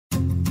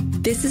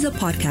This is a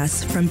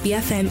podcast from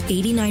BFM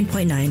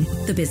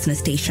 89.9, the business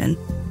station.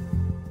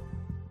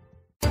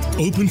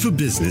 Open for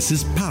Business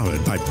is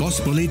powered by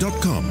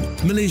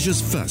bossbonnet.com,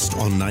 Malaysia's first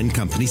online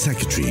company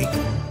secretary.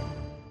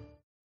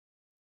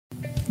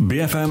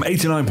 BFM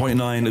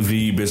 89.9,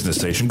 the business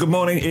station. Good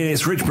morning,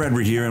 it's Rich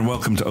Bradbury here and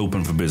welcome to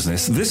Open for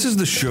Business. This is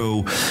the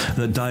show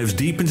that dives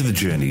deep into the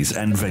journeys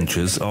and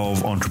ventures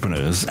of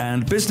entrepreneurs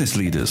and business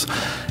leaders.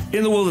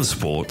 In the world of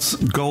sports,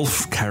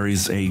 golf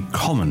carries a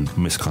common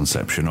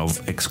misconception of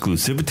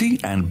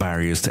exclusivity and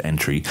barriers to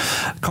entry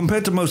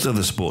compared to most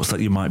other sports that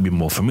you might be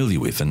more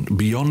familiar with. And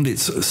beyond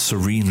its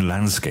serene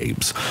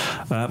landscapes,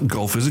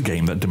 golf is a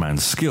game that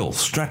demands skill,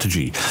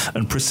 strategy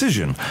and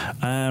precision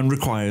and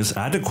requires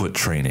adequate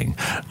training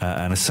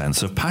and a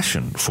sense of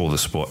passion for the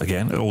sport.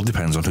 Again, it all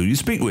depends on who you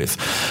speak with.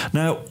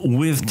 Now,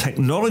 with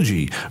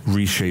technology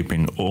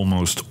reshaping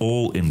almost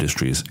all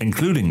industries,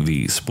 including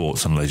the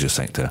sports and leisure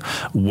sector,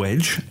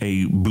 Wedge,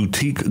 a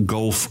boutique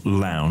golf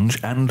lounge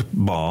and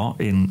bar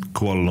in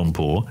Kuala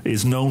Lumpur,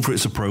 is known for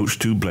its approach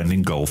to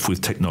blending golf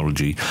with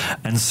technology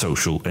and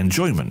social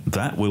enjoyment.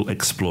 That we'll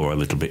explore a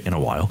little bit in a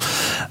while.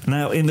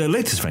 Now, in their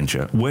latest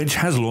venture, Wedge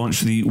has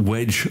launched the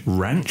Wedge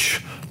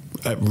Range,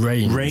 or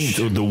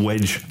the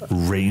Wedge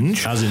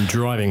Range. As in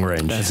driving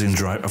range. As in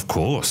drive, of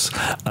course.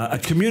 A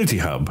community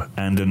hub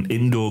and an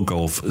indoor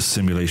golf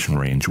simulation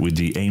range with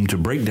the aim to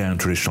break down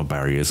traditional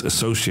barriers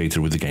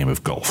associated with the game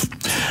of golf,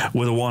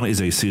 whether one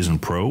is a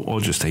seasoned pro or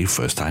just a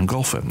first-time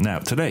golfer. Now,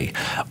 today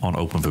on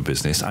Open for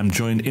Business, I'm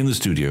joined in the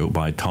studio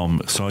by Tom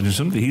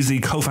Sarginson. He's the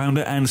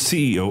co-founder and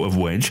CEO of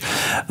Wedge.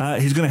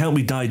 He's going to help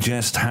me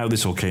digest how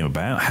this all came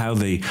about, how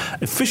they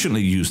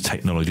efficiently use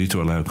technology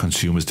to allow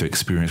consumers to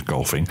experience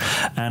golfing,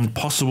 and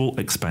possible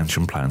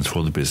expansion plans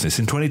for the business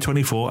in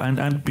 2024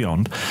 and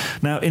beyond.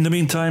 Now, in the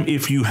meantime,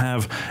 if you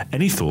have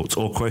any thoughts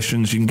or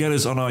questions, you can get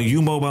us on our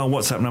U-Mobile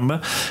WhatsApp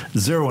number,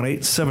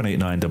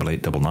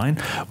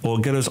 018-789-8899, or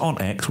get us on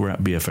X. We're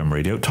at BFM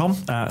Radio. Tom,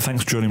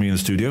 thanks for joining me in the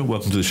studio.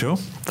 Welcome to the show.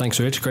 Thanks,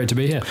 Rich. Great to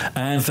be here.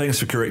 And thanks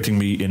for correcting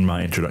me in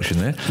my introduction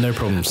there. No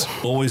problems.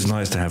 Always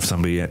nice to have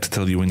somebody to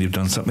tell you when you've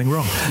done something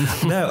wrong.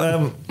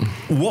 Now,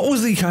 what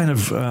was the kind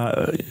of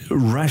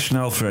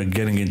rationale for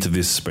getting into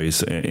this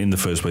space in the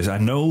first place? I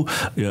know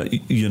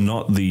you're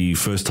not the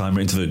first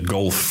timer into the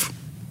golf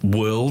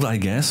world, I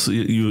guess.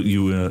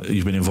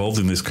 You've been involved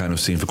in this kind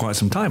of scene for quite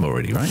some time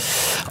already, right?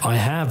 I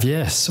have,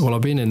 yes. Well, I've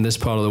been in this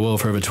part of the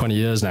world for over 20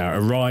 years now.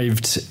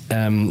 Arrived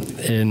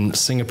in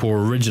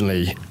Singapore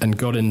originally and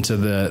got into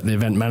the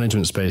event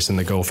management space in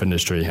the golf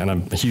industry. And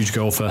I'm a huge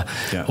golfer,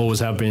 always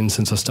have been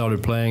since I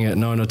started playing at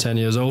 9 or 10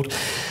 years old.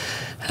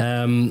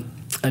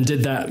 And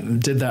did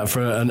that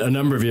for a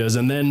number of years.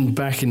 And then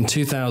back in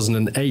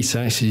 2008,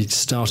 I actually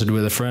started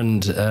with a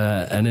friend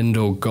an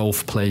indoor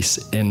golf place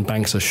in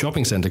Bangsar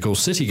Shopping Centre called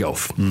City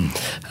Golf.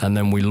 And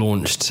then we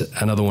launched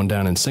another one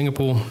down in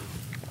Singapore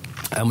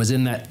and was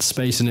in that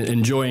space and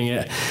enjoying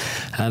it.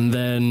 And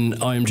then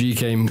IMG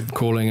came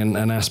calling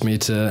and asked me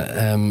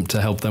to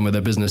help them with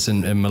their business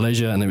in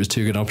Malaysia, and it was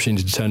too good an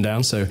opportunity to turn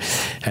down, so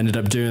ended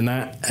up doing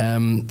that.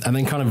 And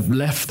then kind of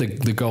left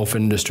the golf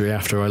industry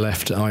after I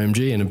left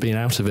IMG and have been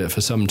out of it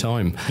for some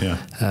time.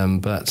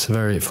 But a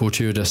very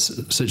fortuitous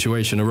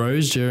situation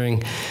arose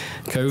during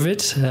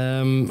COVID,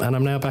 and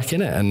I'm now back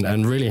in it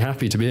and really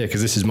happy to be here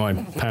because this is my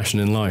passion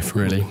in life,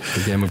 really,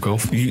 the game of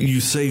golf. You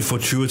say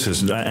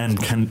fortuitous and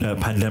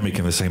pandemic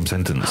in the same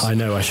sentence. I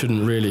know, I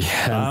shouldn't really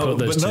put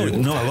those two.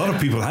 No, a lot of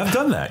people have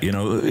done that. You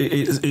know,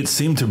 it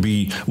seemed to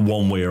be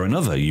one way or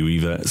another. You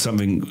either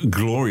something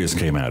glorious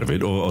came out of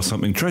it, or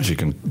something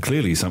tragic, and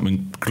clearly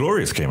something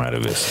glorious came out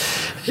of this.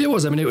 It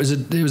was. I mean, it was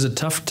a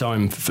tough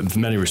time for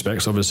many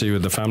respects. Obviously,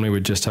 with the family,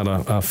 we'd just had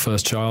our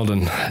first child,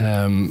 and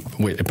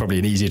probably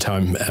an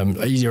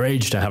easier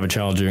age to have a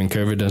child during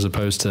COVID as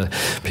opposed to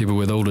people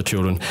with older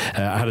children.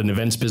 I had an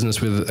events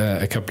business with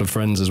a couple of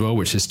friends as well,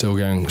 which is still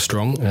going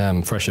strong.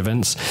 Fresh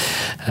Events,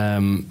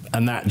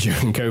 and that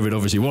during COVID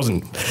obviously wasn't.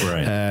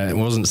 Right. It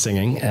wasn't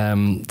singing.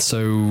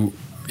 So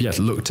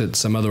looked at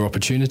some other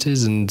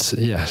opportunities, and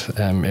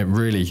it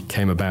really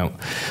came about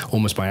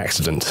almost by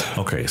accident.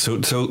 Okay, so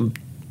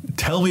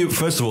tell me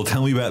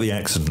about the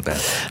accident then.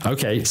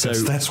 Okay, so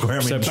that's where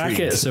I'm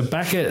intrigued.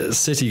 Back at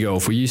City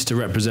Golf, we used to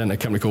represent a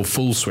company called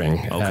Full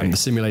Swing, the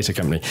simulator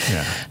company.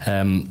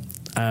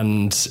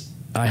 And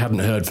I hadn't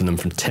heard from them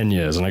for 10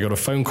 years, and I got a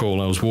phone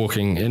call. I was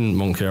walking in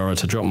Mont Kiara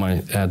to drop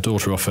my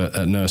daughter off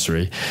at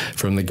nursery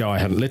from the guy I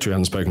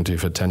hadn't spoken to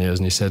for 10 years,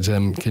 and he said,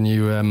 can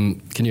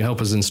you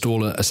help us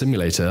install a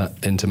simulator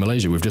into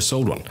Malaysia? We've just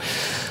sold one.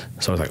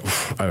 So I was like,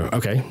 oh,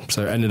 okay.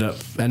 So ended up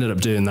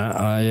doing that.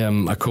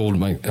 I called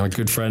my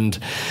good friend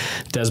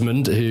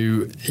Desmond,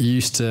 who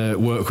used to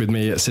work with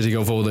me at City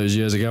Golf all those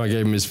years ago. I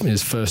gave him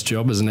his first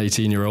job as an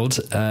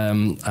 18-year-old,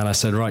 and I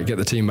said, right, get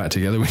the team back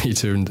together. We need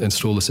to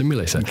install the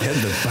simulator. Get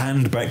the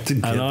band back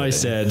together. And I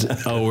said,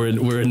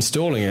 we're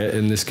installing it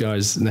in this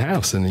guy's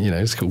house, and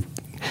it's cool.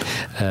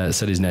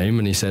 Said his name,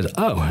 and he said,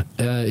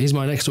 he's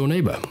my next door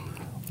neighbour.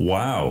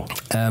 Wow.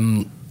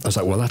 I was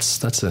like, well,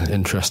 that's an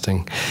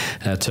interesting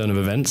turn of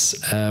events.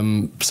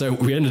 So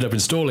we ended up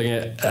installing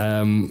it,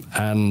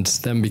 and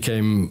then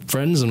became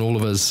friends, and all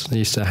of us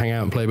used to hang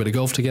out and play a bit of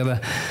golf together,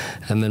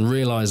 and then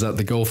realised that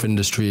the golf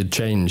industry had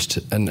changed,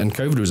 and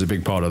COVID was a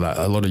big part of that.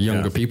 A lot of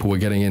younger people were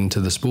getting into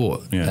the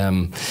sport.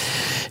 Yeah.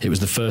 It was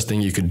the first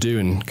thing you could do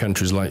in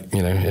countries like,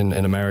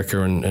 in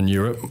America and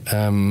Europe.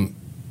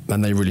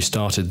 And they really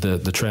started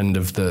the trend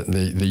of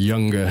the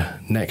younger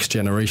next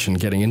generation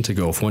getting into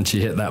golf. Once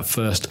you hit that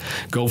first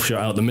golf shot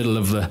out the middle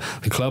of the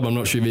club, I'm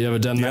not sure if you've ever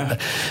done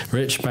that,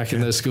 Rich, back in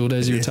those school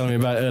days you were telling me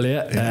about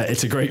earlier.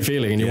 It's a great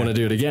feeling, and you want to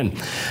do it again.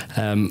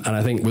 And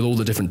I think with all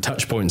the different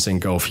touch points in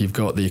golf, you've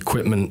got the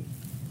equipment,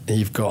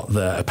 you've got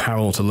the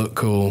apparel to look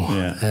cool,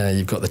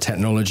 you've got the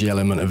technology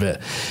element of it.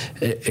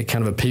 It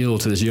kind of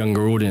appealed to this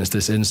younger audience,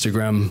 this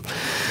Instagram,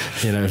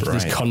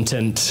 this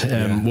content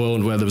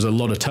world where there was a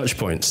lot of touch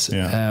points.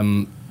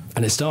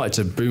 And it started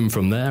to boom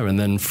from there. And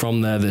then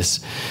from there, this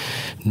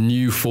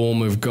new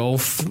form of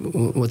golf,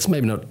 well, it's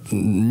maybe not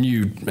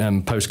new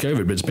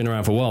post-COVID, but it's been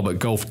around for a while, but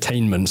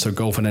golf-tainment, so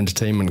golf and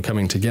entertainment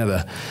coming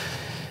together,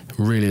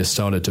 really has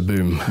started to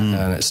boom,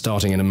 and it's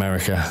starting in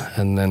America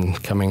and then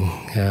coming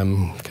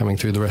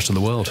through the rest of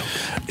the world.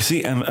 You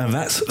see, and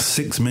that's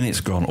 6 minutes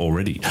gone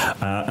already,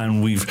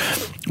 and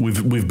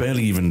we've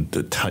barely even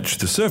touched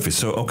the surface.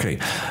 So, okay,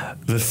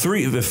 the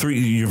three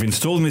you've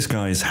installed in this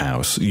guy's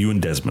house, you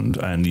and Desmond,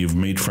 and you've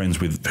made friends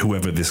with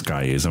whoever this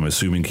guy is. I'm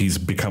assuming he's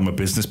become a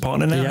business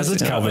partner now. He has,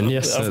 it's Calvin,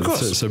 yes, of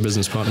course. So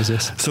business partners,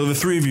 yes. So the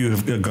three of you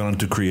have gone on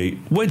to create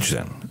Wedge,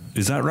 then.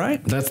 Is that right?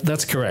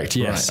 That's correct,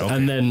 yes. Right, okay.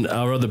 And then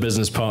our other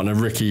business partner,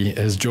 Ricky,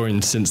 has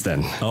joined since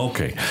then.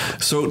 Okay.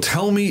 So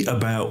tell me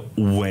about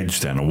Wedge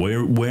then.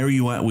 Where are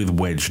you at with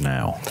Wedge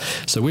now?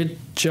 So we're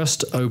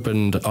just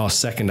opened our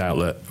second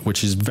outlet,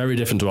 which is very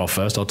different to our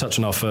first. I'll touch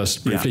on our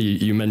first briefly.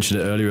 You mentioned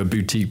it earlier, a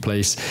boutique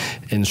place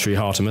in Sri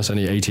Hartimus,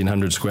 only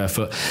 1,800 square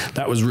foot.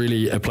 That was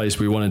really a place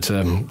we wanted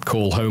to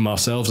call home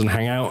ourselves and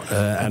hang out,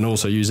 and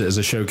also use it as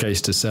a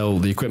showcase to sell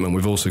the equipment.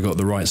 We've also got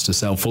the rights to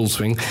sell full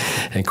swing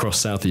across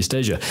Southeast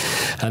Asia.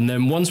 And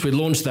then once we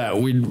launched that,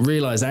 we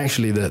realized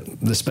actually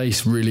that the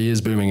space really is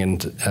booming,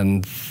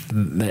 and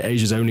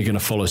Asia's only going to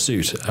follow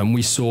suit. And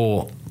we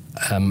saw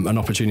an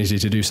opportunity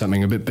to do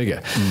something a bit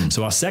bigger.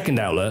 So our second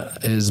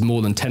outlet is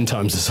more than 10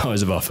 times the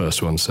size of our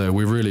first one. So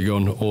we've really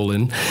gone all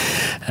in.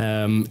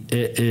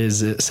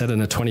 It's set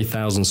in a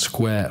 20,000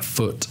 square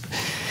foot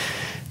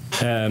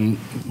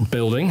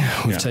building.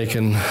 We've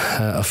taken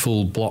a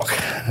full block,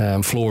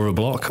 floor of a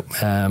block,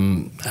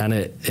 and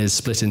it is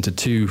split into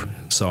two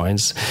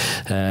sides.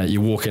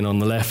 You walk in on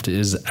the left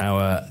is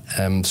our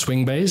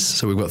swing bays.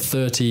 So we've got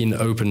 13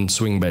 open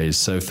swing bays.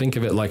 So think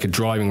of it like a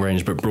driving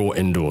range, but brought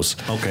indoors.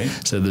 Okay.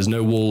 So there's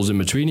no walls in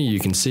between you. You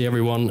can see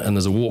everyone, and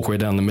there's a walkway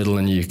down the middle,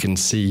 and you can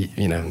see,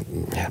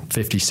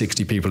 50,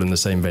 60 people in the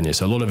same venue.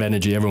 So a lot of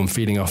energy, everyone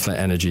feeding off that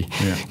energy.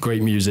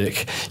 Great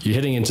music. You're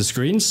hitting into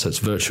screens, so it's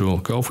virtual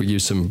golf. We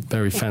use some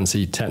very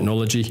fancy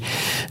technology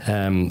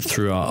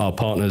through our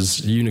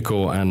partners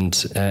Unicore and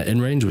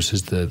InRange, which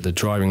is the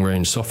driving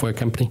range software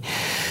company.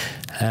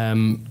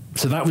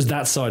 So that was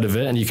that side of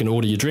it, and you can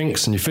order your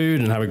drinks and your food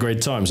and have a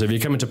great time. So if you're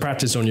coming to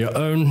practice on your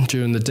own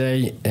during the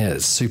day,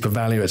 it's super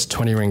value. It's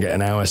 20 ringgit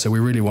an hour. So we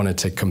really wanted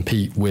to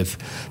compete with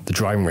the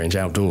driving range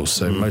outdoors.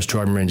 So most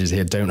driving ranges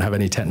here don't have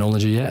any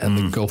technology yet, and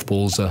the golf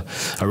balls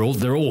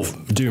they're all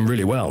doing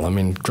really well. I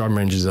mean, driving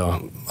ranges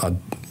are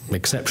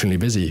exceptionally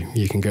busy.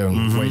 You can go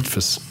and wait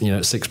for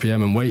 6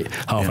 p.m. and wait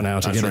half an hour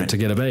to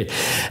get a bay.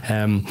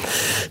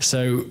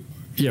 So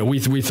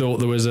we thought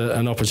there was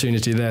an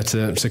opportunity there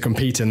to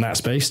compete in that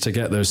space, to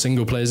get those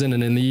single players in,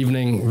 and in the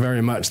evening,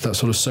 very much that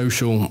sort of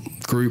social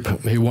group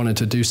who wanted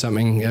to do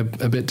something a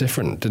bit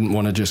different, didn't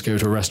want to just go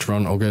to a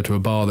restaurant or go to a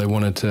bar. They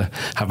wanted to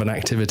have an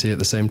activity at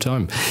the same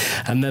time.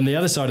 And then the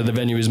other side of the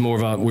venue is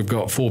more of we've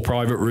got 4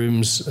 private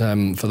rooms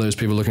for those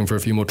people looking for a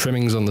few more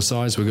trimmings on the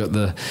sides. We've got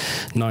the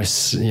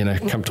nice,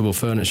 comfortable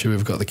furniture.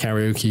 We've got the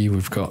karaoke.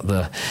 We've got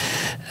the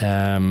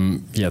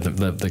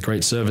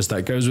great service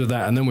that goes with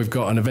that. And then we've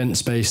got an event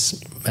space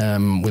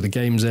with a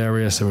games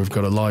area. So we've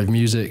got a live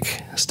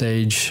music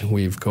stage.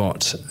 We've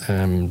got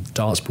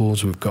darts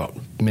boards. We've got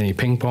mini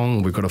ping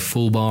pong. We've got a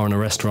full bar and a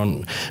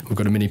restaurant. We've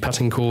got a mini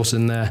putting course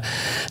in there.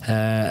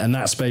 And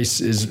that space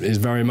is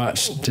very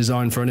much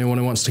designed for anyone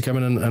who wants to come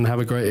in and have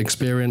a great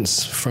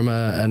experience from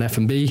an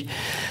F&B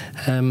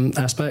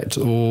aspect,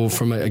 or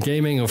from a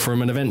gaming, or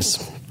from an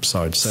events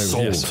side. So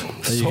Sold. Yes,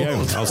 there you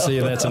go. I'll see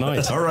you there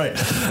tonight. All right.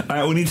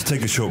 We need to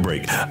take a short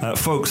break.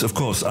 Folks, of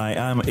course, I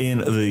am in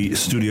the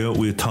studio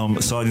with Tom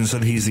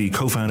Sarginson. He's the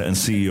co-founder and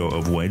CEO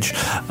of Wedge.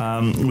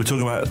 We're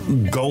talking about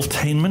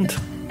golf-tainment.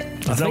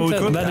 I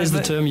think that is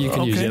the term you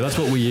can use. Yeah, that's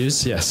what we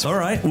use, yes. All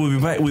right, we'll be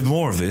back with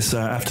more of this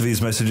after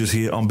these messages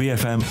here on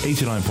BFM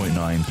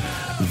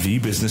 89.9, the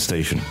business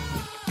station.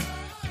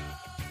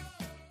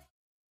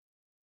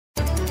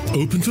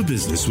 Open for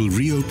Business will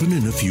reopen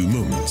in a few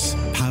moments.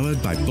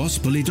 Powered by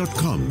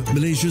bossbully.com,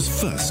 Malaysia's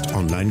first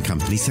online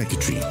company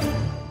secretary.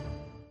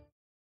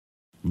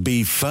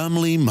 Be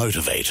firmly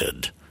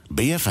motivated.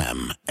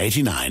 BFM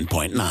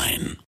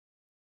 89.9.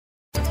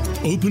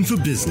 Open for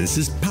Business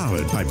is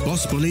powered by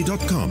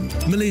bossbully.com,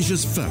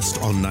 Malaysia's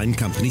first online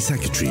company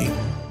secretary.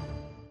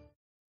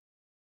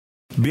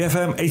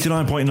 BFM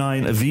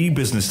 89.9, the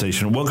business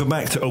station. Welcome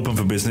back to Open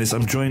for Business.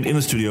 I'm joined in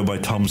the studio by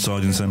Tom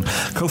Sarginson,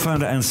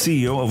 co-founder and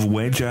CEO of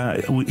Wedge.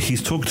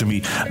 He's talked to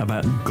me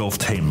about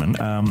golftainment.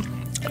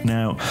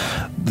 Now,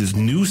 this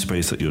new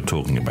space that you're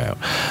talking about,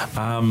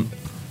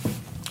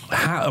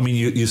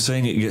 you're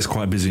saying it gets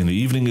quite busy in the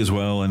evening as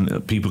well,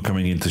 and people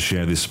coming in to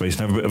share this space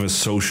and have a bit of a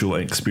social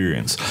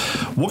experience.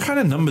 What kind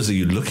of numbers are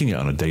you looking at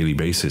on a daily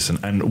basis,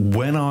 and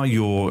when are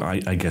your,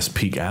 I guess,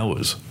 peak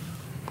hours?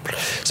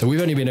 So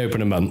we've only been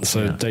open a month,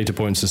 so data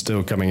points are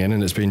still coming in,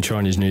 and it's been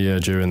Chinese New Year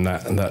during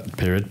that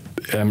period.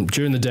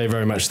 During the day,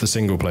 very much the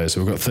single player.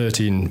 So we've got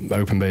 13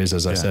 open bays,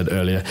 as I said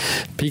earlier.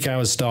 Peak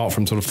hours start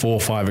from sort of 4 or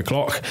 5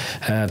 o'clock.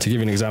 To give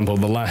you an example,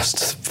 the last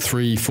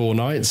 3-4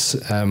 nights,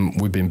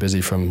 we've been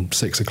busy from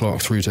 6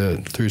 o'clock through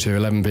to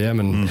 11 p.m.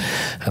 and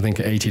I think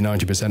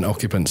 80-90%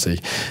 occupancy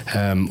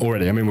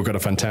already. I mean, we've got a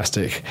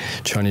fantastic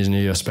Chinese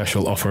New Year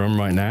special offer on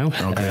right now,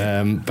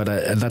 but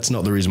that's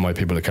not the reason why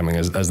people are coming,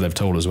 as they've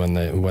told us when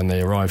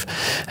they arrive.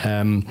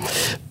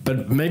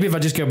 But maybe if I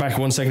just go back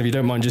 1 second, if you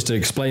don't mind, just to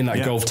explain that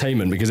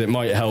golftainment, because it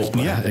might help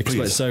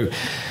explain. So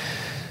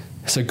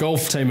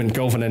golftainment,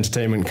 golf and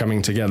entertainment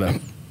coming together.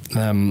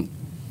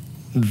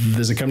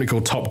 There's a company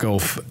called Top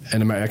Golf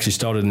in America, actually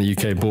started in the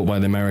UK, bought by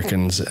the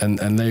Americans,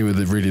 and they were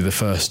really the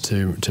first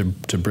to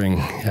bring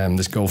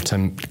this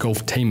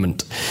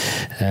golftainment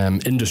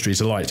industry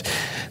to light.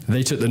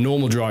 They took the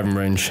normal driving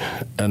range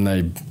and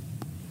they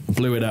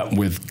blew it up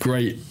with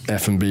great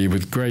F&B,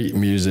 with great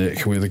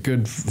music, with a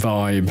good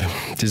vibe,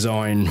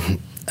 design,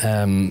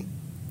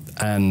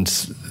 and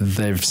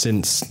they've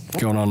since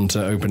gone on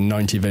to open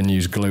 90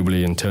 venues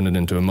globally and turn it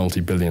into a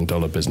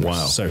multi-billion-dollar business.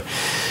 Wow. So,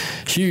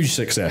 huge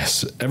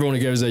success. Everyone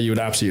who goes there, you would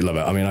absolutely love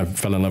it. I mean, I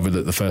fell in love with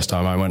it the first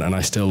time I went, and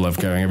I still love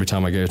going. Every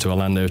time I go to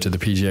Orlando to the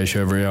PGA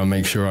show every year, I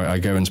make sure I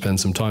go and spend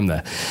some time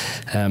there.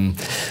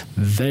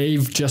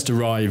 They've just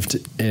arrived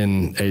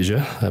in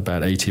Asia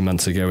about 18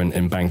 months ago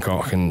in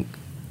Bangkok, and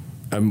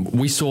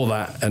we saw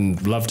that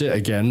and loved it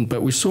again,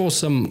 but we saw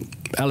some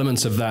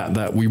elements of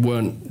that we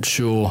weren't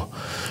sure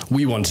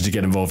we wanted to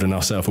get involved in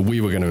ourselves, or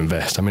we were going to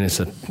invest. I mean, it's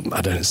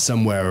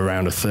somewhere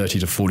around a $30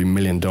 to $40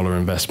 million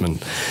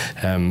investment.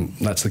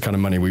 That's the kind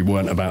of money we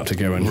weren't about to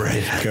go and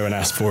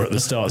ask for at the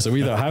start. So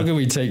we thought, how can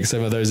we take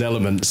some of those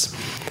elements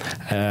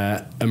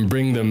and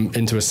bring them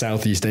into a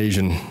Southeast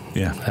Asian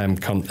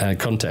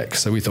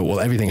context? So we thought, well,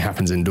 everything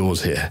happens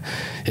indoors here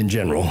in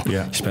general.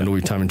 You spend all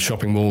your time in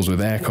shopping malls with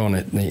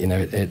aircon.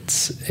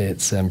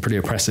 It's pretty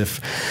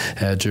oppressive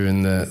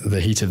during the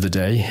heat of the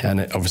day, and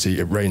obviously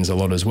it rains a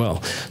lot as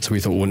well. So we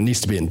thought, well, it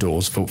needs to be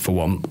indoors for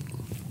one.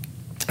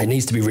 It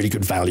needs to be really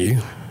good value,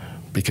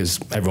 because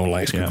everyone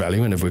likes good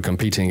value, and if we're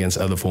competing against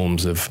other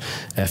forms of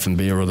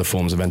F&B or other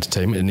forms of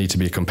entertainment, it needs to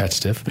be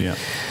competitive.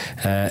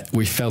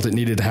 We felt it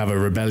needed to have a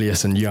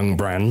rebellious and young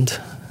brand,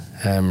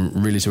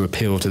 really to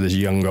appeal to this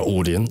younger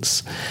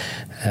audience.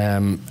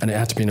 And it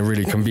had to be in a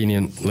really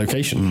convenient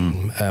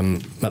location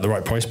at the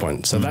right price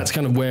point. So that's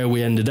kind of where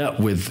we ended up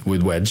with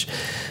Wedge.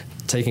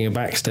 Taking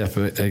a step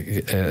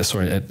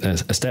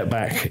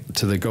back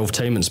to the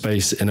golftainment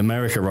space in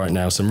America right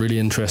now, some really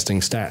interesting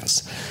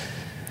stats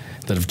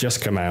that have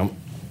just come out.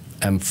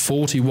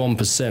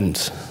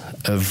 41%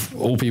 of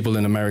all people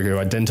in America who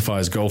identify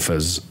as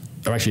golfers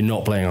are actually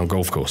not playing on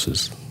golf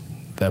courses.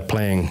 They're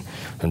playing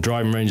on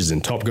driving ranges,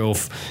 in Top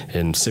Golf,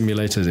 in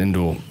simulators,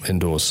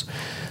 indoors.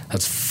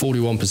 That's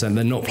 41%.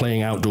 They're not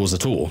playing outdoors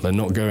at all. They're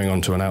not going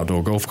onto an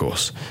outdoor golf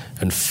course.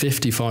 And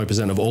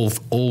 55% of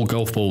all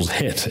golf balls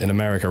hit in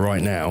America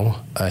right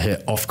now are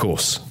hit off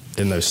course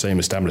in those same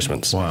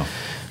establishments. Wow.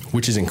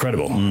 Which is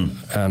incredible.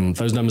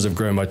 Those numbers have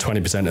grown by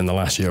 20% in the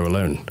last year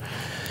alone.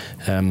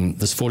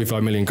 There's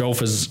 45 million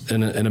golfers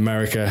in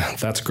America.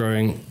 That's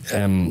growing.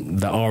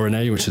 The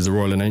R&A, which is the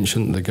Royal and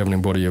Ancient, the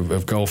governing body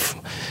of golf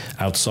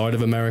outside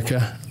of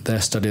America, their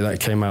study that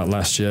came out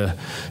last year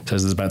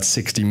says there's about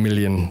 60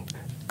 million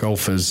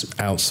golfers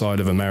outside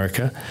of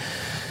America.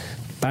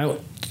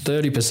 About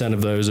 30%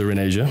 of those are in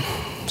Asia,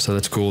 so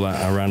let's call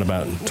that around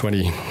about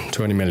 20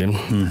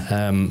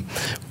 million.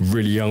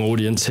 Really young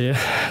audience here,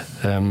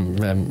 and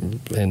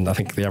I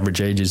think the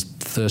average age is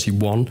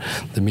 31,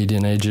 the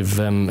median age of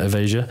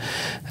Asia.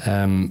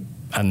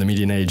 And the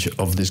median age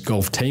of this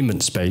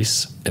golftainment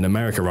space in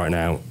America right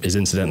now is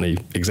incidentally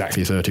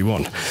exactly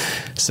 31.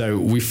 So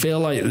we feel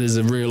like there's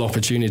a real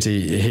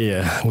opportunity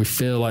here. We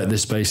feel like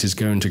this space is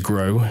going to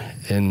grow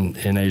in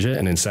Asia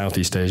and in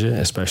Southeast Asia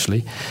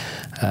especially.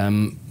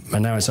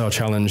 And now it's our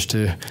challenge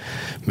to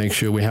make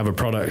sure we have a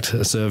product,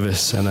 a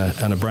service, and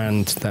a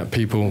brand that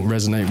people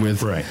resonate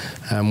with. Right.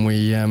 And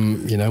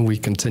we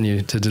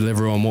continue to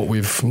deliver on what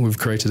we've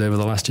created over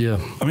the last year.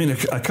 I mean,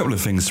 a couple of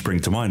things spring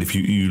to mind. If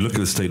you look at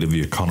the state of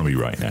the economy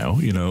right now,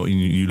 you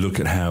look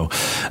at how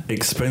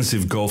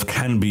expensive golf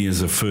can be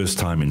as a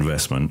first-time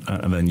investment,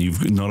 and then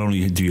not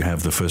only do you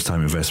have the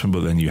first-time investment,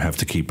 but then you have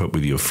to keep up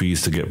with your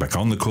fees to get back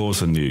on the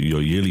course, and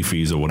your yearly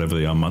fees or whatever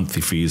they are,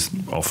 monthly fees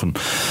often.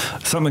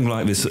 Something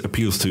like this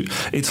appeals to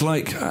It's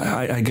like,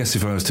 I guess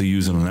if I was to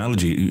use an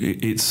analogy,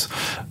 it's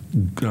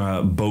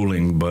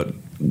bowling, but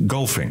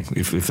golfing,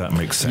 if that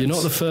makes sense. You're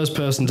not the first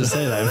person to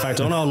say that. In fact,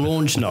 on our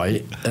launch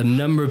night, a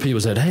number of people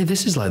said, hey,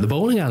 this is like the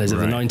bowling alleys of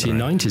the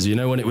 1990s, right. You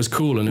know, when it was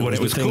cool and it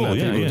was the thing that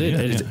people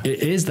did. It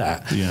is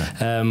that. Yeah.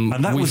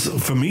 And that was,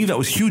 for me, that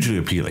was hugely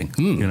appealing,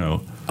 you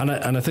know.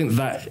 And I think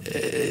that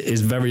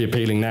is very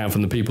appealing now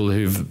from the people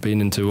who've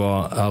been into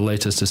our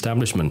latest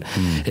establishment.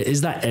 It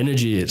is that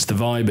energy, it's the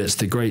vibe, it's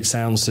the great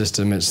sound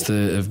system, it's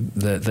the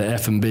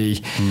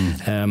F&B.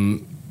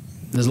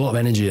 There's a lot of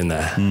energy in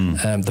there.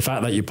 The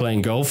fact that you're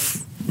playing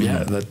golf,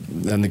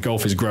 and the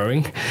golf is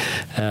growing,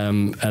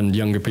 and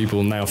younger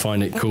people now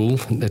find it cool.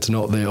 It's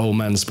not the old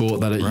man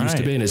sport that it used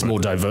to be, and it's more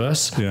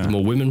diverse. There's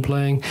more women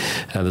playing.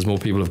 There's more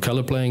people of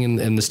colour playing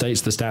in the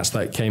States. The stats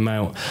that came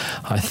out,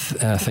 I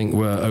think,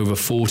 were over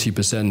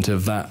 40%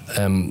 of that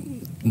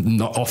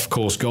not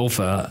off-course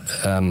golfer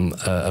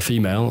are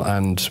female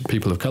and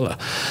people of colour.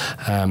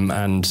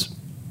 And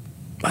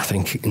I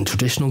think in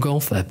traditional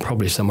golf, they're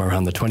probably somewhere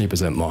around the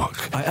 20%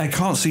 mark. I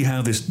can't see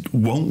how this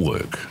won't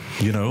work,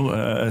 you know,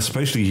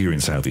 especially here in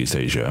Southeast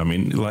Asia. I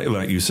mean,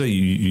 like you say,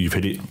 you've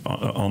hit it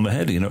on the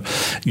head, you know.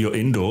 You're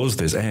indoors,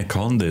 there's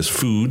aircon, there's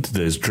food,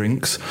 there's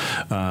drinks,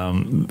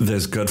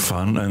 there's good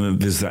fun, and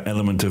there's that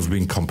element of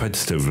being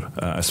competitive,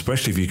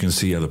 especially if you can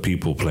see other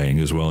people playing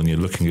as well, and you're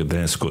looking at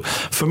their score.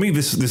 For me,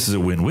 this is a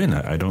win-win.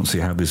 I don't see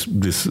how this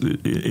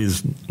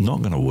is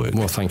not going to work.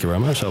 Well, thank you very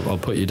much. I'll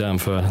put you down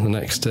for the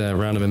next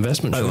round of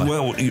investment.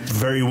 Well,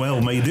 very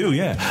well may do,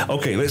 yeah.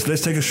 Okay,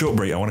 let's take a short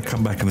break. I want to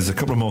come back, and there's a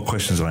couple of more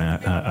questions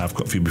that I've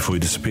got for you before you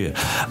disappear.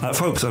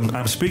 Folks,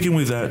 I'm speaking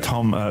with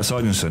Tom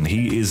Sarginson.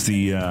 He is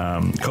the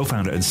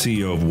co-founder and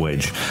CEO of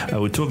Wedge.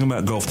 We're talking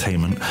about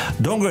golftainment.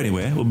 Don't go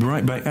anywhere. We'll be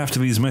right back after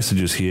these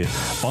messages here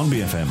on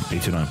BFM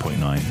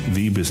 89.9,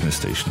 the business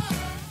station.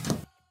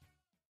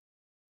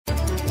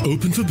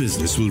 Open for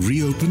Business will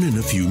reopen in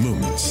a few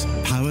moments.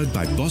 Powered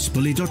by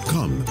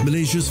BossBully.com,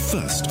 Malaysia's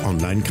first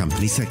online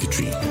company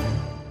secretary.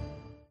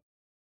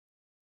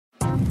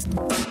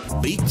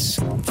 Beats,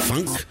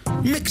 funk,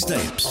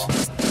 mixtapes.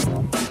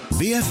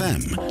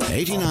 BFM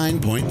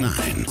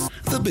 89.9,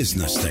 the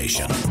business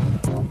station.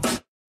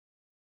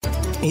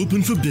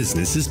 Open for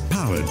Business is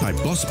powered by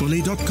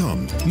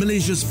BossBully.com,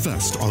 Malaysia's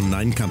first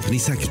online company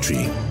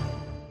secretary.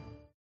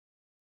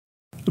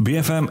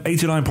 BFM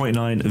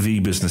 89.9, the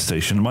business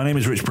station. My name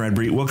is Rich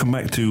Bradbury. Welcome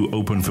back to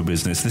Open for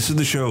Business. This is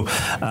the show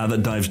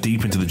that dives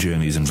deep into the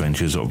journeys and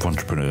ventures of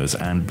entrepreneurs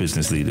and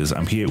business leaders.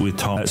 I'm here with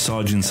Tom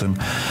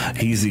Sarginson.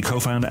 He's the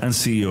co-founder and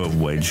CEO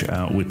of Wedge.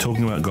 We're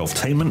talking about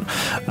golftainment.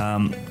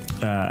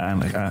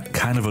 And I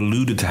kind of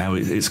alluded to how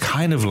it's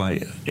kind of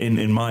like,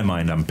 in my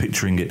mind, I'm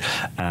picturing it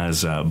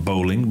as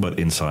bowling, but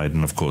inside.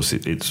 And of course,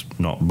 it's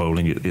not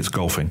bowling, it's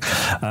golfing.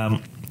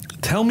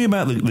 Tell me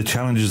about the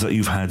challenges that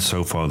you've had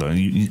so far, though.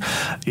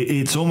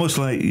 It's almost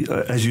like,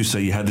 as you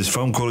say, you had this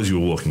phone call as you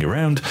were walking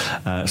around.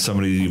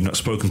 Somebody you've not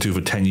spoken to for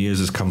 10 years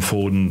has come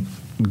forward and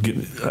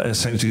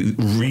essentially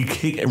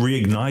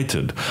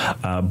reignited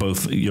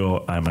both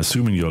I'm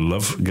assuming your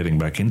love getting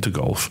back into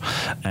golf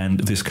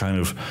and this kind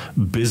of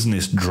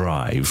business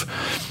drive.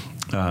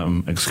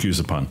 Excuse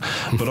the pun.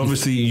 But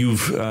obviously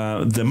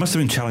there must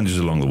have been challenges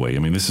along the way. I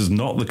mean, this is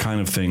not the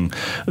kind of thing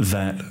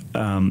that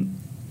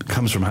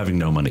comes from having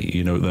no money.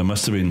 You know, there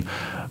must have been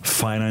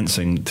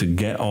financing to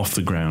get off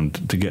the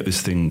ground, to get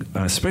this thing,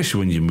 especially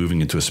when you're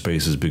moving into a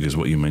space as big as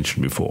what you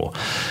mentioned before.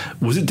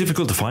 Was it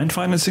difficult to find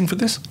financing for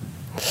this?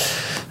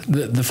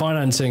 The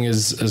financing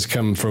has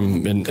come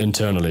from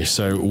internally,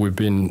 so we've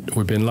been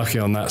lucky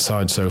on that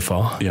side so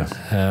far. Yeah.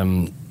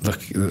 Look,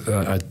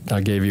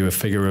 I gave you a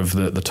figure of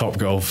the top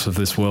golfs of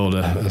this world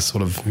are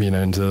sort of, you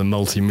know, into the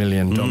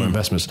multi-million dollar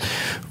investments.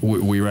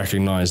 We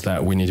recognise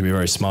that we need to be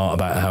very smart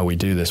about how we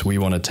do this. We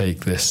want to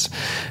take this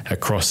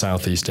across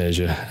Southeast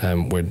Asia.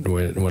 We're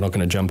not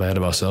going to jump ahead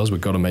of ourselves. We've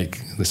got to make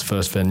this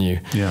first venue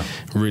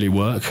really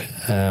work.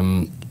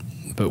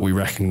 But we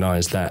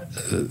recognise that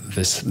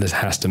this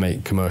has to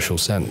make commercial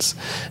sense,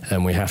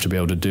 and we have to be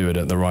able to do it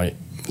at the right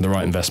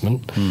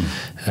investment.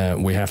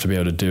 We have to be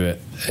able to do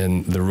it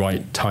in the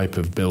right type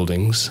of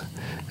buildings,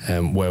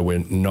 where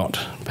we're not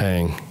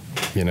paying,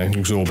 you know,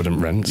 exorbitant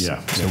rents.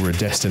 Yeah. So we're a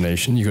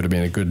destination. You've got to be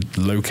in a good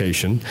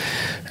location,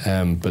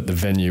 but the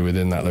venue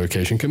within that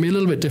location can be a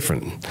little bit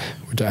different.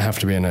 We don't have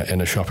to be in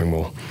a shopping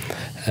mall.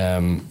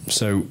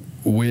 So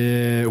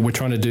we're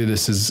trying to do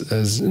this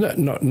as not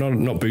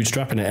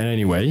bootstrapping it in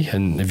any way.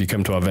 And if you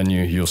come to our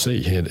venue, you'll see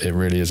it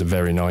really is a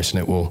very nice, and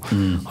it will,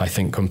 I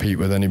think, compete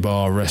with any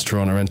bar,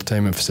 restaurant, or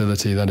entertainment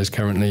facility that is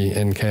currently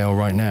in KL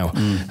right now.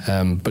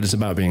 But it's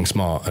about being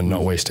smart and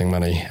not wasting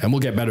money, and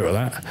we'll get better at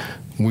that.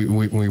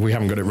 We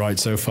haven't got it right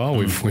so far.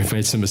 We've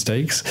made some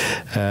mistakes.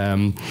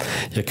 Coming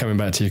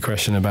back to your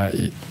question about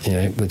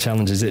the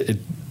challenges.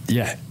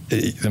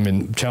 I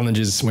mean,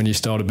 challenges when you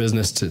start a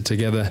business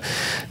together.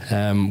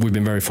 We've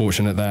been very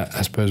fortunate that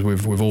I suppose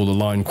we've all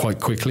aligned quite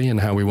quickly in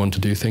how we want to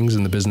do things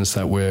in the business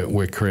that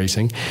we're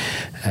creating.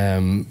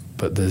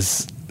 But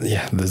there's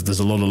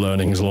a lot of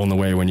learnings along the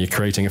way when you're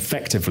creating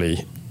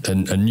effectively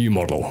a new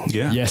model.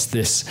 Yeah. Yes,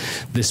 this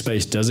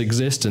space does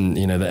exist, and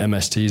the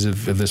MSTs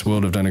of this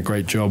world have done a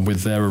great job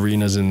with their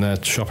arenas and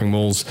their shopping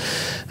malls,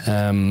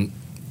 and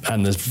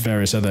there's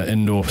various other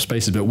indoor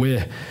spaces. But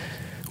we're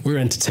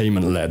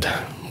entertainment led.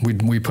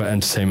 We put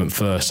entertainment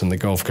first, and the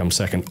golf comes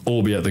second.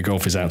 Albeit the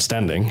golf is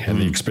outstanding, and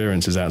the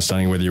experience is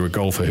outstanding. Whether you're a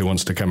golfer who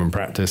wants to come and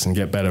practice and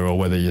get better, or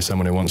whether you're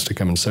someone who wants to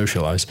come and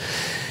socialise.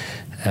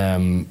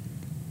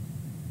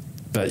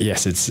 But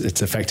yes,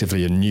 it's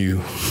effectively a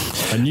new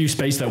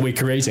space that we're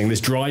creating.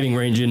 This driving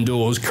range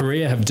indoors.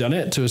 Korea have done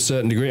it to a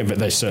certain degree, but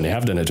they certainly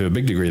have done it to a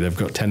big degree. They've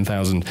got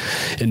 10,000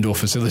 indoor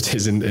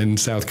facilities in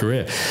South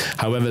Korea.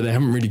 However, they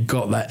haven't really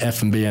got that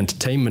F&B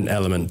entertainment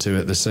element to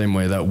it the same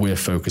way that we're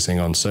focusing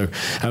on. So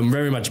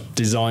very much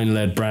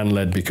design-led,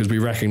 brand-led, because we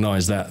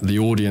recognise that the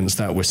audience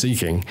that we're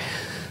seeking,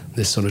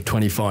 this sort of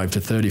 25 to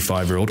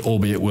 35-year-old,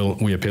 albeit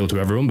we appeal to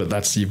everyone,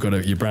 but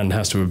your brand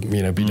has to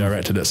be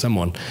directed at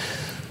someone.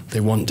 They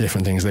want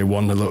different things. They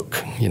want to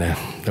look,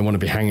 they want to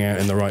be hanging out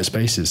in the right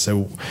spaces.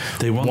 So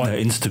they want their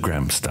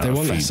Instagram stuff. They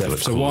want that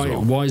stuff. So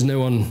why has no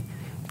one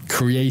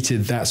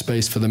created that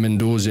space for them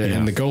indoors yet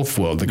in the golf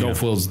world? The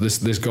golf world, this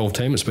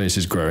golftainment space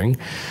is growing.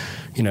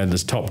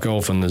 There's Top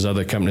Golf, and there's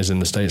other companies in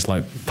the States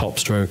like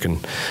Popstroke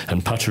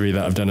and Puttery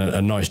that have done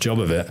a nice job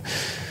of it.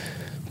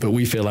 But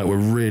we feel like we're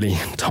really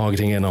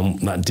targeting in on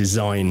that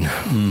design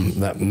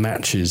that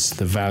matches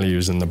the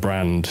values and the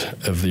brand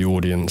of the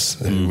audience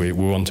who we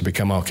want to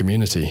become our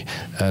community.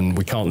 And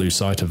we can't lose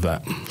sight of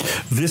that.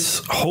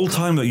 This whole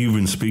time that you've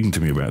been speaking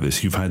to me about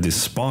this, you've had this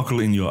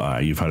sparkle in your eye,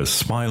 you've had a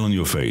smile on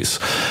your face.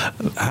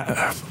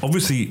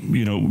 Obviously,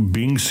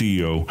 being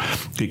CEO,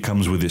 it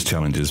comes with its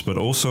challenges, but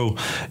also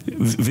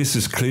this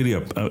is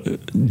clearly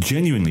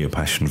genuinely a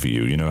passion for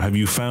you. Have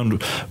you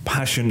found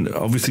passion?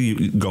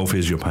 Obviously, golf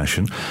is your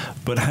passion,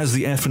 but has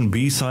the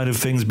F&B side of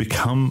things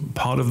become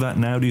part of that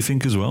now, do you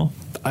think, as well?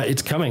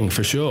 It's coming,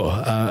 for sure.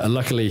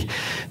 Luckily,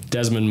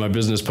 Desmond, my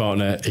business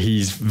partner,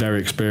 he's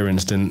very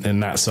experienced in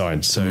that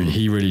side. So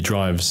he really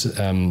drives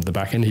the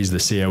back end. He's the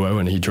COO,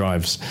 and he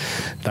drives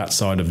that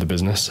side of the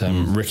business.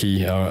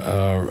 Ricky,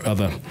 our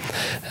other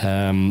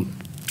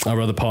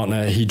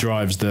partner, he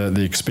drives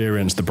the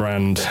experience, the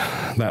brand,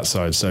 that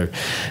side. So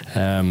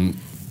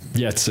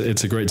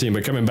it's a great team.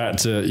 But coming back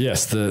to, I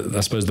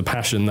suppose the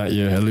passion that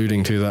you're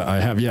alluding to that I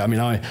have.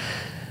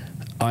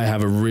 I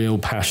have a real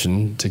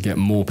passion to get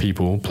more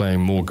people playing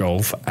more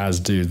golf, as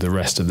do the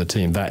rest of the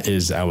team. That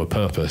is our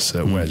purpose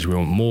at Wedge. We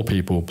want more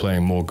people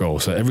playing more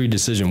golf. So every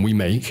decision we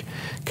make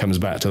comes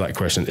back to that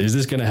question. Is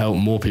this going to help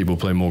more people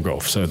play more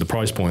golf? So the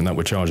price point that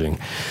we're charging,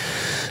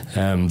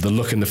 the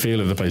look and the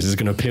feel of the place is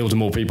going to appeal to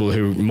more people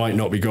who might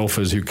not be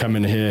golfers, who come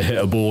in here, hit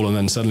a ball, and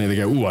then suddenly they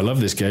go, "Ooh, I love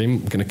this game.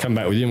 I'm going to come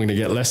back with you. I'm going to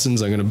get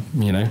lessons. I'm going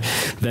to,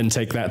 then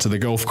take that to the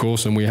golf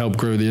course, and we help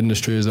grow the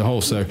industry as a whole."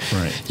 So,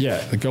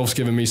 the golf's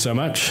given me so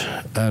much,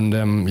 and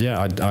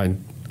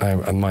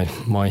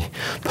my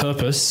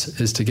purpose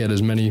is to get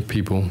as many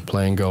people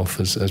playing golf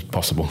as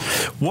possible.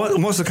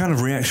 What's the kind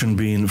of reaction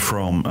been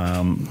from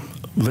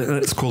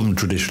let's call them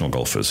traditional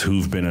golfers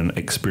who've been and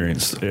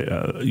experienced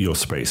your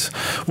space?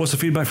 What's the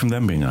feedback from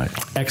them being like?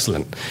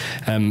 Excellent.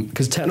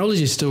 Because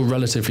technology is still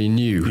relatively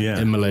new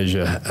in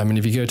Malaysia. I mean,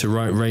 if you go to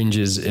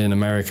ranges in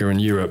America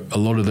and Europe, a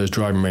lot of those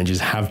driving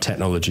ranges have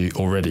technology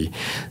already.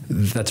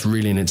 That's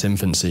really in its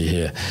infancy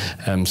here.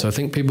 So I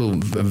think people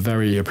are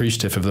very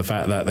appreciative of the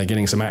fact that they're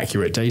getting some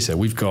accurate data.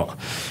 We've got,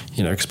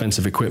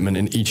 expensive equipment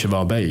in each of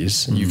our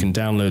bays. You can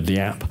download the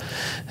app,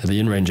 the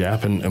in-range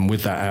app, and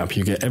with that app,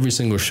 you get every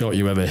single shot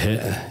you ever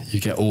hit. You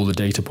get all the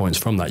data points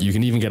from that. You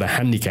can even get a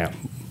handicap,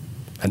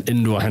 an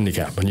indoor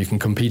handicap, and you can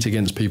compete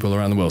against people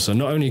around the world. So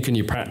not only can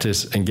you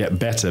practice and get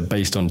better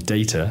based on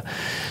data,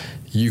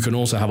 you can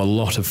also have a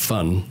lot of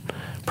fun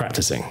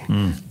practicing.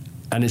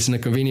 And it's in a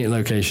convenient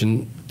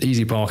location,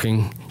 easy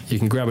parking. You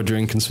can grab a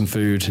drink and some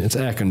food. It's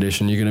air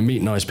conditioned. You're going to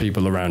meet nice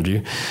people around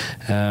you.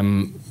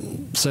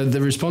 So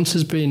the response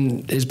has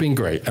been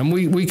great, and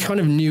we kind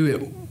of knew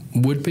it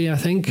would be, I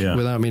think,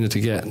 without meaning to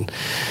get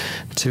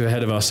too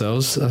ahead of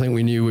ourselves. I think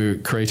we knew we were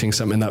creating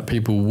something that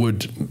people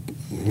would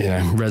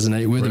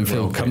resonate with and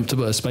feel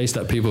comfortable, a space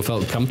that people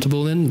felt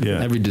comfortable in.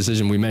 Every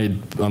decision we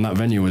made on that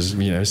venue was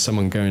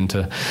someone going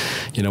to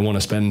want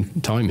to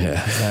spend time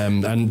here,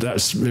 and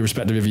that's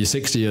irrespective if you're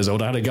 60 years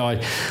old. I had a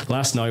guy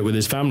last night with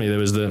his family. There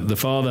was the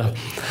father,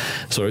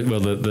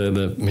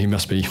 he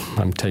must be,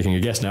 I'm taking a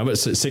guess now, but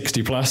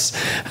 60 plus,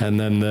 and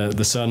then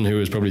the son who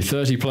was probably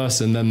 30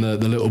 plus, and then the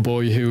little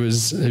boy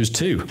who's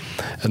 2,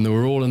 and they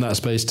were all in that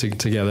space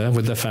together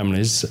with their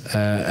families,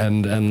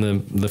 and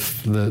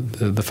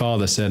the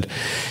father said,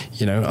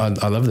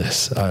 I love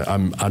this.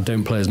 I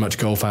don't play as much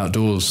golf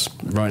outdoors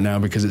right now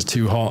because it's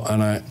too hot,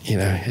 and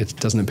it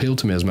doesn't appeal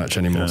to me as much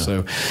anymore.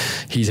 So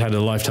he's had a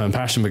lifetime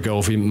passion for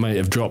golf. He may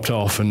have dropped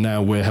off, and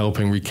now we're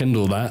helping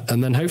rekindle that,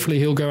 and then hopefully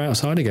he'll go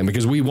outside again,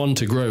 because we want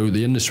to grow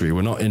the industry.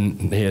 We're not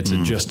in here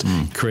to just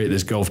create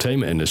this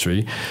golftainment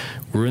industry.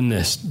 We're in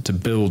this to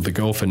build the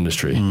golf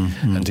industry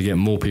and to get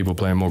more people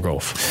playing more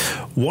golf.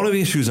 One of the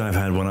issues I've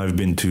had when I've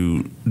been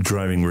to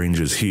driving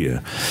ranges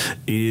here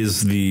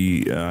is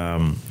the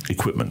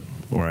equipment.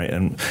 right?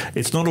 And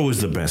it's not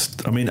always the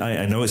best. I mean,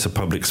 I know it's a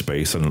public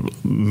space and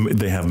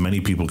they have many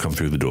people come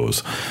through the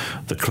doors.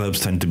 The clubs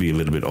tend to be a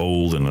little bit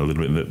old and a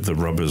little bit, the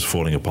rubber's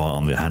falling apart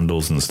on the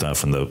handles and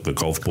stuff, and the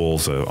golf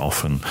balls are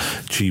often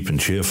cheap and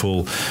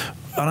cheerful.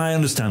 And I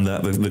understand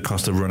that the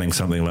cost of running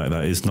something like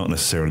that is not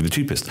necessarily the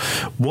cheapest.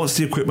 What's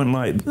the equipment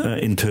like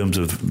in terms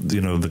of,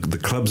 you know, the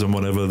clubs and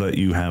whatever that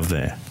you have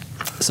there?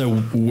 So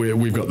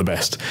we've got the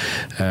best.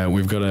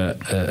 We've got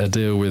a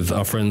deal with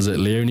our friends at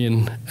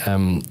Leonian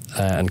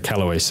and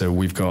Callaway. So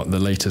we've got the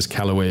latest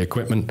Callaway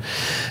equipment.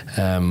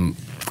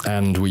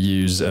 And we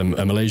use a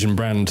Malaysian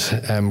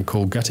brand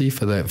called Gutty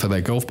for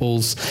their golf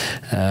balls.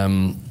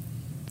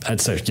 And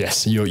so,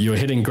 yes, you're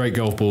hitting great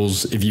golf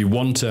balls. If you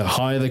want to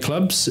hire the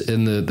clubs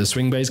in the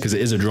swing bays, because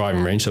it is a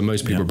driving range, so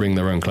most people bring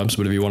their own clubs,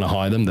 but if you want to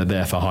hire them, they're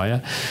there for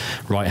hire.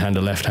 Right-hander,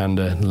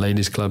 left-hander,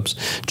 ladies' clubs,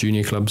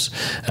 junior clubs,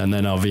 and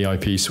then our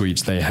VIP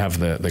suites, they have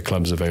the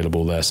clubs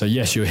available there. So,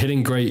 yes, you're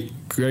hitting great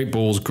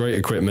balls, great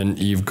equipment.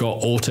 You've got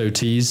auto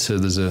tees, so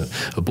there's a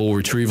ball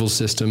retrieval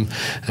system.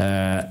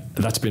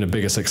 That's been a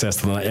bigger success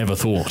than I ever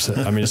thought.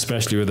 I mean,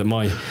 especially with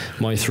my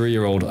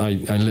 3-year-old,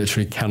 I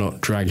literally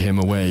cannot drag him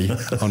away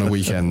on a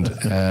weekend.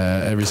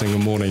 Every single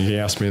morning he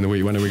asks me in the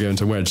week, when are we going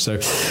to Wedge? So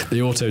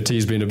the auto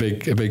tee's been a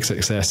big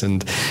success,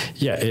 and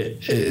yeah,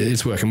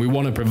 it's working. We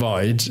want to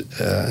provide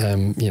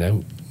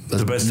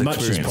the best as much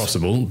experience as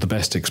possible, the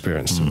best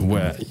experience,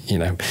 where, you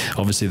know,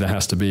 obviously there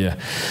has to be a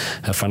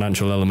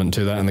financial element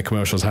to that, and the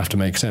commercials have to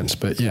make sense.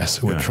 But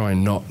yes, we're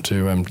trying not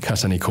to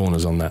cut any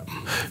corners on that.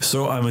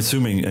 So I'm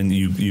assuming, and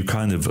you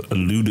kind of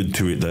alluded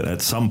to it, that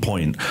at some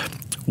point,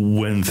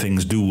 when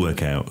things do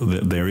work out,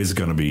 there is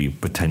going to be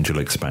potential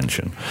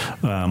expansion.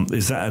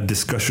 Is that a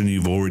discussion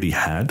you've already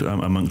had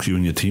amongst you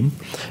and your team?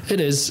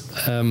 It is.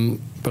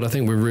 But I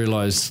think we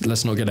realised,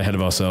 let's not get ahead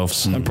of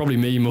ourselves. And probably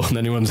me more than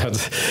anyone's had.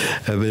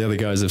 The other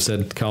guys have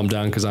said, calm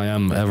down, because I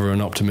am ever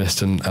an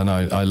optimist, and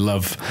I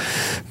love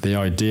the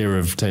idea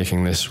of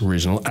taking this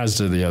regional, as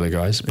do the other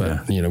guys.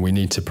 But, you know, we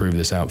need to prove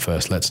this out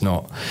first. Let's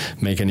not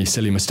make any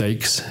silly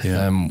mistakes.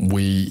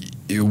 We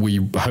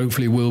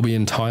hopefully will be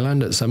in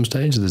Thailand at some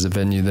stage. There's a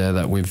venue there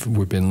that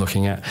we've been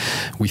looking at.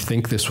 We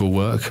think this will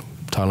work.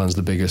 Thailand's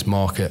the biggest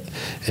market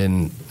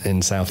in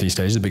Southeast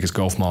Asia, the biggest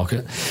golf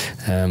market.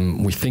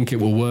 We think it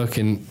will work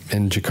in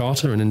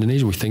Jakarta in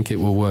Indonesia. We think it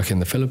will work in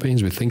the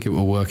Philippines. We think it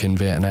will work in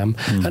Vietnam.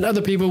 And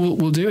other people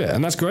will do it.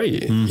 And that's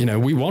great. You know,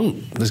 we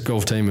want this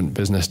golftainment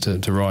business to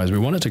rise. We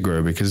want it to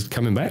grow, because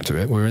coming back to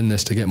it, we're in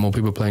this to get more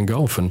people playing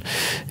golf. And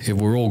if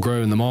we're all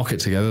growing the market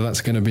together, that's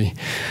going to be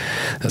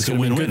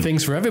good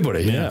things for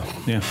everybody. Yeah.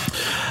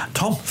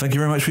 Tom, thank you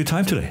very much for your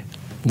time today.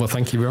 Well,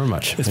 thank you very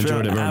much.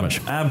 Enjoyed it very much.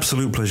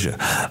 Absolute pleasure.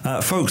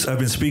 Folks, I've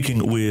been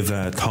speaking with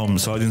Tom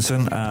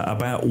Sarginson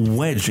about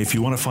Wedge. If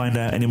you want to find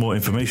out any more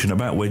information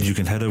about Wedge, you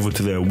can head over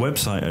to their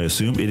website, I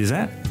assume. It is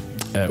at?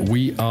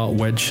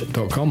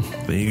 wearewedge.com.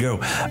 There you go.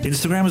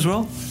 Instagram as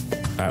well?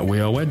 At We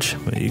Are Wedge.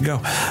 There you go.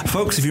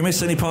 Folks, if you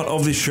missed any part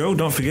of this show,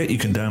 don't forget you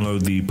can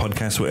download the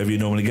podcast wherever you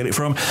normally get it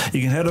from.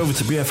 You can head over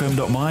to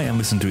bfm.my and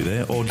listen to it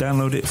there, or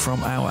download it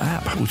from our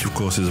app, which of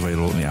course is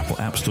available in the Apple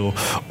App Store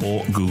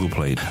or Google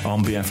Play.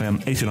 On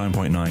BFM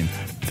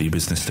 89.9, the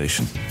business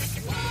station.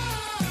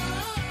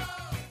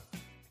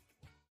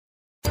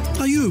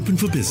 Are you open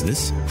for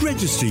business?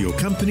 Register your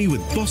company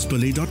with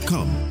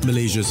bossbully.com,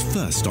 Malaysia's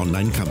first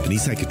online company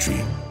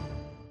secretary.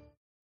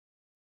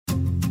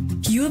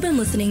 You have been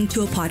listening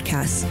to a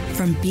podcast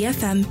from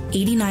BFM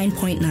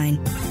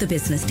 89.9, the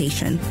business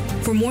station.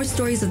 For more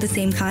stories of the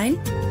same kind,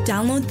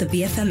 download the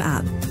BFM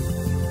app.